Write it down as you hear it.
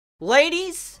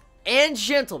Ladies and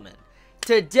gentlemen,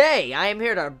 today I am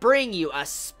here to bring you a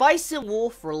Spice and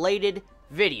Wolf related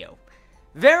video.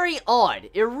 Very odd,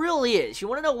 it really is. You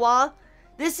want to know why?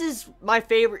 This is my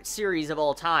favorite series of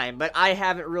all time, but I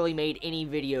haven't really made any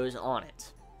videos on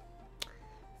it.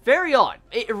 Very odd.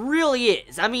 It really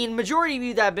is. I mean, majority of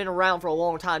you that have been around for a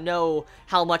long time know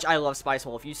how much I love Spice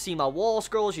and Wolf. You've seen my wall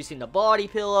scrolls, you've seen the body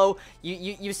pillow,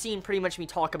 you've seen pretty much me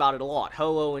talk about it a lot,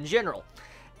 Holo in general.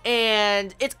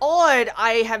 And it's odd,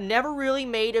 I have never really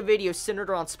made a video centered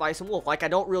around Spice and Wolf. Like, I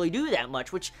don't really do that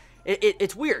much, which,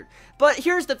 it's weird. But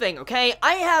here's the thing, okay?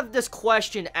 I have this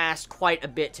question asked quite a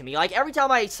bit to me. Like, every time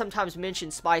I sometimes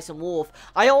mention Spice and Wolf,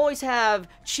 I always have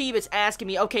Chibits asking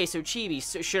me, okay, so Chibi,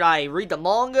 so should I read the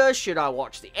manga? Should I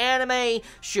watch the anime?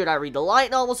 Should I read the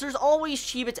light novels? There's always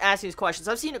Chibits asking these questions.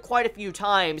 I've seen it quite a few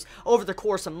times over the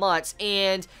course of months,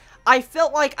 and I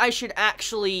felt like I should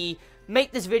actually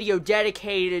make this video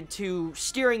dedicated to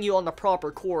steering you on the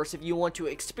proper course if you want to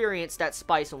experience that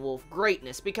Spice and Wolf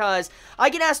greatness, because I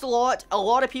get asked a lot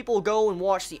of people go and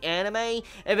watch the anime,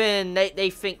 and then they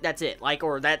think that's it, like,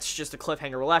 or that's just a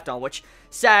cliffhanger we're left on, which,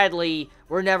 sadly,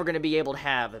 we're never going to be able to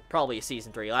have probably a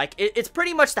Season 3, like, it's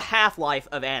pretty much the half-life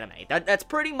of anime, that's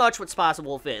pretty much what Spice and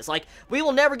Wolf is, like, we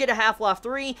will never get a Half-Life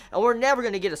 3, and we're never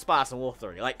going to get a Spice and Wolf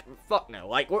 3, like, fuck no,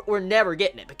 like, we're never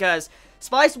getting it, because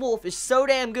Spice and Wolf is so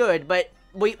damn good, but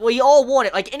we all want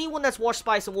it. Like, anyone that's watched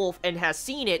Spice and Wolf and has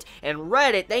seen it and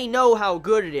read it, they know how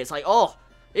good it is. Like, oh,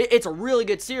 it's a really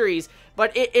good series,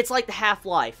 but it's like the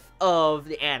half-life of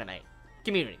the anime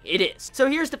community. It is. So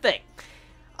here's the thing.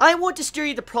 I want to steer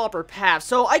you the proper path.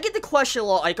 So I get the question a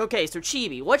lot, like, okay, so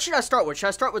Chibi, what should I start with? Should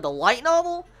I start with the light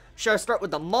novel? Should I start with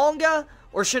the manga?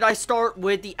 Or should I start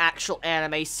with the actual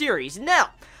anime series? Now,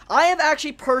 I have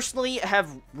actually personally have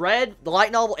read the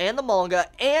light novel and the manga,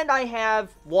 and I have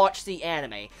watched the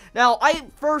anime. Now, I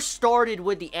first started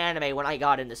with the anime when I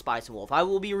got into Spice and Wolf. I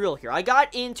will be real here. I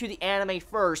got into the anime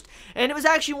first, and it was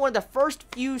actually one of the first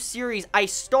few series I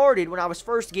started when I was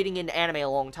first getting into anime a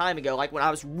long time ago, like when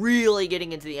I was really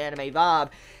getting into the anime vibe.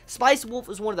 Spice and Wolf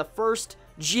was one of the first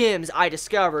gems I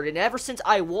discovered, and ever since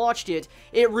I watched it,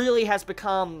 it really has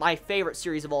become my favorite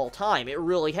series of all time. It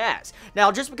really has.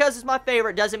 Now, just because it's my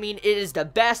favorite doesn't mean it is the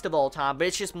best of all time, but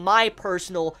it's just my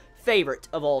personal favorite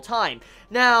of all time.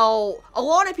 Now, a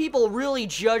lot of people really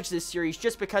judge this series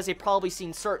just because they've probably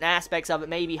seen certain aspects of it,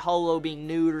 maybe Holo being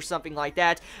nude or something like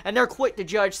that, and they're quick to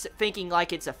judge thinking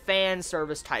like it's a fan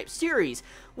service type series,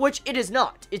 which it is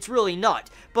not. It's really not.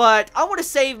 But I want to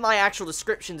save my actual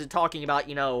descriptions and talking about,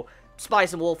 you know,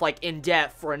 Spice and Wolf, like, in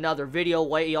depth for another video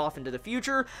way off into the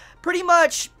future. Pretty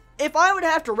much, if I would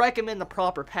have to recommend the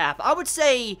proper path, I would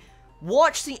say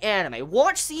watch the anime.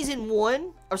 Watch Season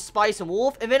 1 of Spice and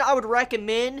Wolf, and then I would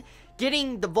recommend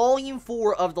getting the Volume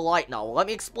 4 of the light novel. Let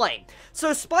me explain.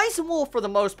 So, Spice and Wolf, for the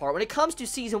most part, when it comes to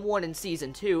Season 1 and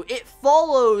Season 2, it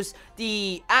follows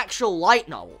the actual light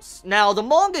novels. Now, the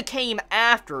manga came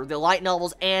after the light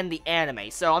novels and the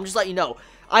anime, so I'm just letting you know.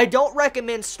 I don't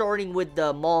recommend starting with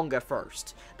the manga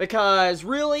first, because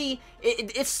really,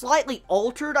 it's slightly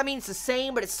altered. I mean, it's the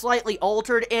same, but it's slightly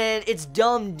altered, and it's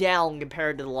dumbed down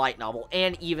compared to the light novel,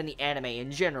 and even the anime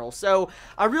in general. So,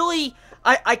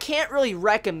 I can't really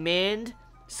recommend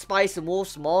Spice and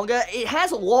Wolf's manga. It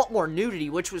has a lot more nudity,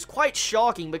 which was quite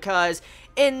shocking, because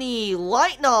in the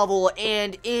light novel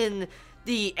and in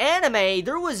the anime,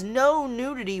 there was no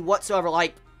nudity whatsoever,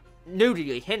 like,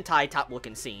 nudity, hentai type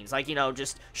looking scenes, like, you know,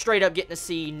 just straight up getting to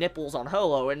see nipples on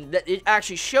Holo, and it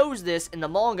actually shows this in the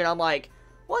manga, and I'm like,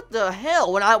 what the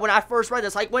hell, when I first read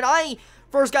this, like, when I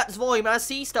first got this volume, and I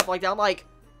see stuff like that, I'm like,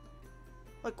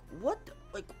 what,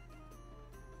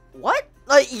 what,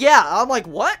 like, yeah, I'm like,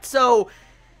 what, so,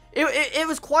 it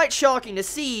was quite shocking to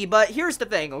see, but here's the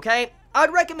thing, okay,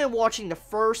 I'd recommend watching the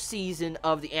first season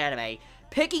of the anime,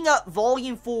 picking up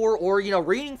Volume 4, or, you know,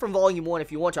 reading from Volume 1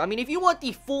 if you want to. I mean, if you want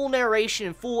the full narration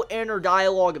and full inner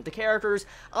dialogue of the characters,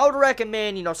 I would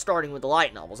recommend, you know, starting with the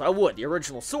light novels. I would, the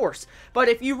original source. But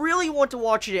if you really want to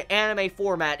watch it in anime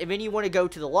format, and then you want to go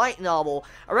to the light novel,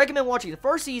 I recommend watching the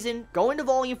first season, going to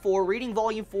Volume 4, reading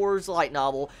Volume 4's light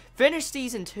novel, finish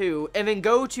Season 2, and then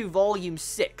go to Volume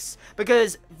 6.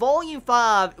 Because Volume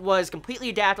 5 was completely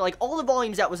adapted, like, all the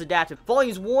volumes that was adapted.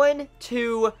 Volumes 1,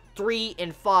 2, 3,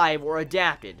 and 5 were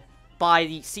adapted by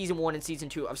the Season 1 and Season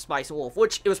 2 of Spice and Wolf,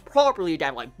 which it was properly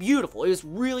adapted, like, beautiful. It was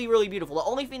really, really beautiful. The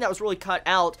only thing that was really cut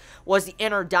out was the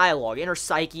inner dialogue, inner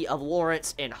psyche of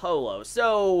Lawrence and Holo.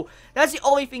 So, that's the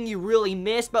only thing you really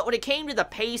missed, but when it came to the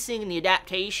pacing and the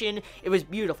adaptation, it was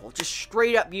beautiful. Just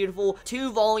straight up beautiful.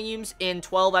 2 volumes in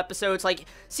 12 episodes. Like,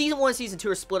 Season 1 and Season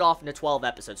 2 are split off into 12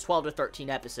 episodes, 12 to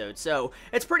 13 episodes. So,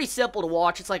 it's pretty simple to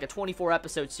watch. It's like a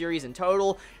 24-episode series in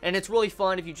total, and it's really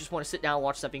fun if you just want to sit down and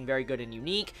watch something very good and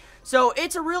unique. So,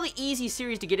 it's a really easy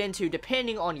series to get into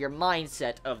depending on your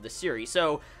mindset of the series.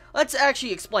 So, let's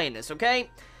actually explain this, okay?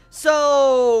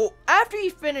 So, after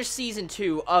you finish Season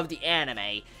 2 of the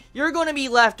anime, you're going to be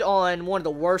left on one of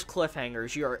the worst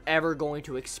cliffhangers you're ever going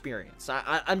to experience.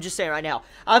 I'm just saying right now,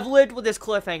 I've lived with this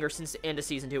cliffhanger since the end of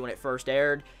Season 2 when it first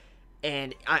aired,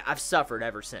 and I've suffered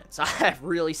ever since. I've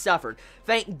really suffered.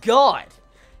 Thank God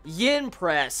Yen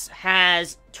Press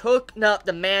has taken up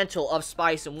the mantle of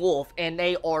Spice and Wolf, and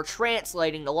they are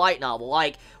translating the light novel.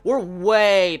 Like, we're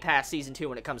way past Season 2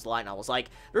 when it comes to light novels. Like,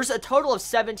 there's a total of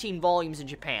 17 volumes in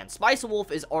Japan. Spice and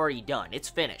Wolf is already done. It's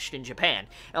finished in Japan.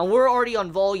 And we're already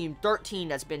on volume 13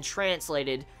 that's been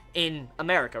translated in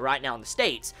America right now in the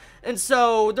States. And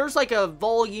so there's like a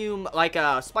volume, like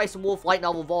a Spice and Wolf light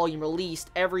novel volume released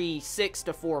every 6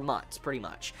 to 4 months, pretty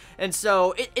much. And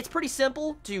so it's pretty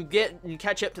simple to get and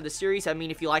catch up to the series. I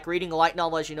mean, if you like reading a light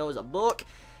novel, as you know, as a book.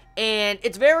 And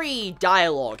it's very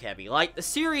dialogue heavy. Like, the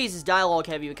series is dialogue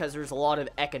heavy because there's a lot of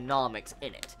economics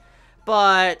in it.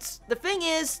 But the thing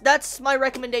is, that's my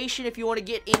recommendation if you want to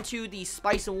get into the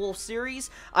Spice and Wolf series.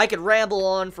 I could ramble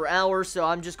on for hours, so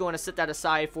I'm just going to set that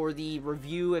aside for the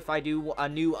review if I do a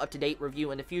new up-to-date review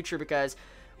in the future, because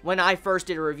when I first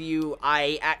did a review,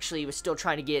 I actually was still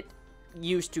trying to get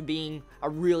used to being a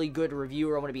really good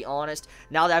reviewer, I'm going to be honest.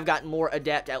 Now that I've gotten more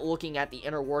adept at looking at the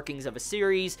inner workings of a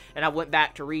series, and I went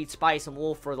back to read Spice and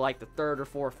Wolf for like the 3rd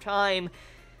or 4th time,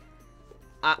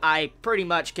 I pretty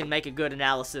much can make a good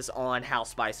analysis on how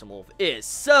Spice and Wolf is.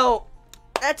 So,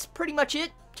 that's pretty much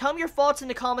it. Tell me your thoughts in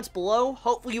the comments below.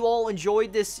 Hopefully you all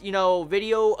enjoyed this,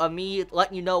 video of me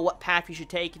letting you know what path you should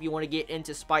take if you want to get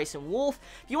into Spice and Wolf.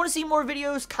 If you want to see more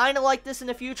videos kind of like this in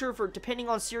the future, for depending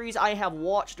on series I have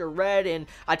watched or read and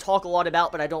I talk a lot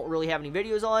about but I don't really have any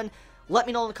videos on, let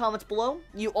me know in the comments below.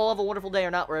 You all have a wonderful day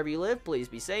or not wherever you live. Please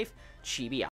be safe. Chibi out.